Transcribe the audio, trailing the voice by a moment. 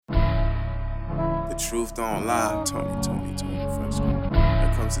The truth don't lie. Tony Fresco.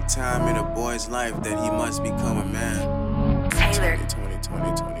 There comes a time in a boy's life that he must become a man.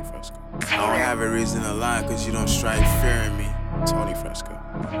 Tony Fresco. I don't have a reason to lie, cause you don't strike fear in me. Tony Fresco.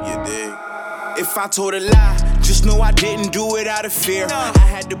 You dig? If I told a lie, just know I didn't do it out of fear. I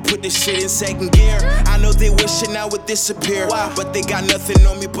had to put this shit in second gear. I know they wishing I would disappear, but they got nothing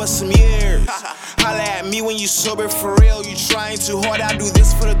on me but some years. Holla at me when you sober for real. You trying too hard, I do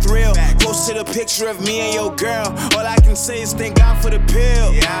this for the thrill. Posted a picture of me and your girl. All I can say is thank God for the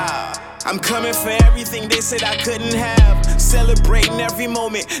pill. I'm coming for everything they said I couldn't have. Celebrating every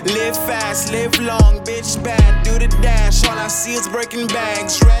moment. Live fast, live long, bitch bad. Do the dash. All I see is breaking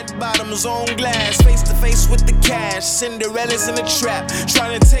bags. Red bottoms on glass. Face to face with the cash. Cinderella's in the trap.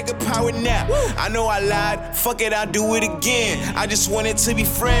 Trying to take a power nap. I know I lied. Fuck it, I'll do it again. I just wanted to be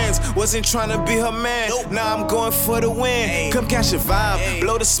friends. Wasn't trying to be her man. Now I'm going for the win. Come catch a vibe.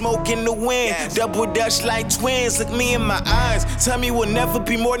 Blow the smoke in the wind. Double dutch like twins. Look me in my eyes. Tell me we'll never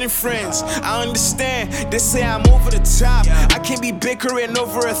be more than friends. I understand, they say I'm over the top. I can't be bickering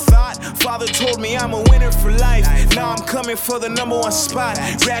over a thought. Father told me I'm a winner for life. Now I'm coming for the #1 spot.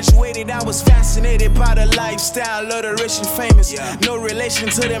 Graduated, I was fascinated by the lifestyle of the rich and famous. No relation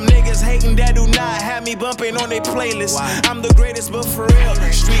to them niggas hating that do not have me bumping on their playlist. I'm the greatest, but for real.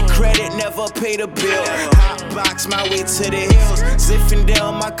 Street credit never paid a bill. Hot box my way to the hills.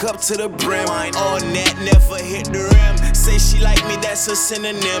 Zinfandel my cup to the brim. All net never hit the rim. Say she like me, that's a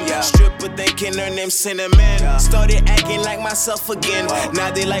synonym. Stripper thinking her name Cinnamon. Started acting like myself again. Now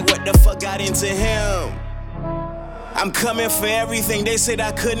they like what the fuck got into him. I'm coming for everything they said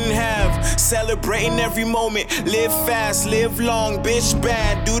I couldn't have. Celebrating every moment. Live fast, live long, bitch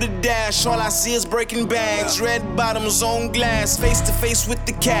bad. Do the dash. All I see is breaking bags. Red bottoms on glass. Face to face with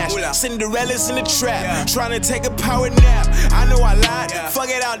the cash. Cinderella's in the trap. Trying to take a power nap. I know I lied. Fuck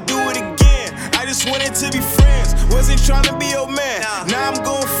it, I'll do it again. I just wanted to be friends. Wasn't trying to be your man. Now I'm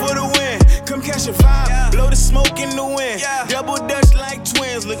going for the win. Come catch a vibe. Blow the smoke in the wind. Double dutch like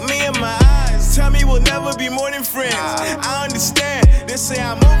twins. Look me in my eyes. Tell me we'll never be more than friends. I understand, they say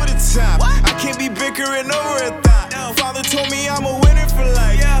I'm over the top. I can't be bickering over a thought. Father told me I'm a winner for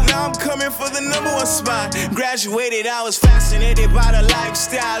life. Now I'm coming for the #1 spot. Graduated, I was fascinated by the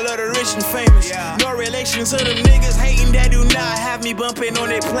lifestyle of the rich and famous. No relation to them niggas hating that do not have me bumping on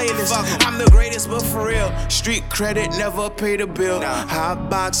their playlist. I'm the greatest, but for real. Street credit never paid a bill. Hot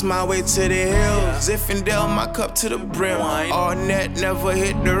box my way to the hills. Zinfandel my cup to the brim. All net never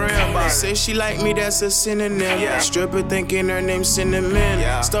hit the rim. Say she like me, that's a synonym. Stripper thinking her name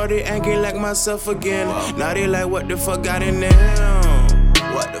Cinnamon. Started acting like myself again. Now they like what the fuck got in them.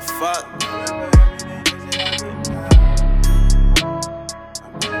 What the fuck?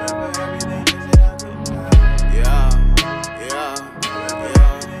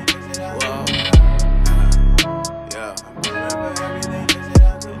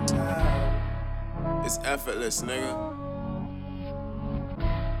 It's effortless, nigga.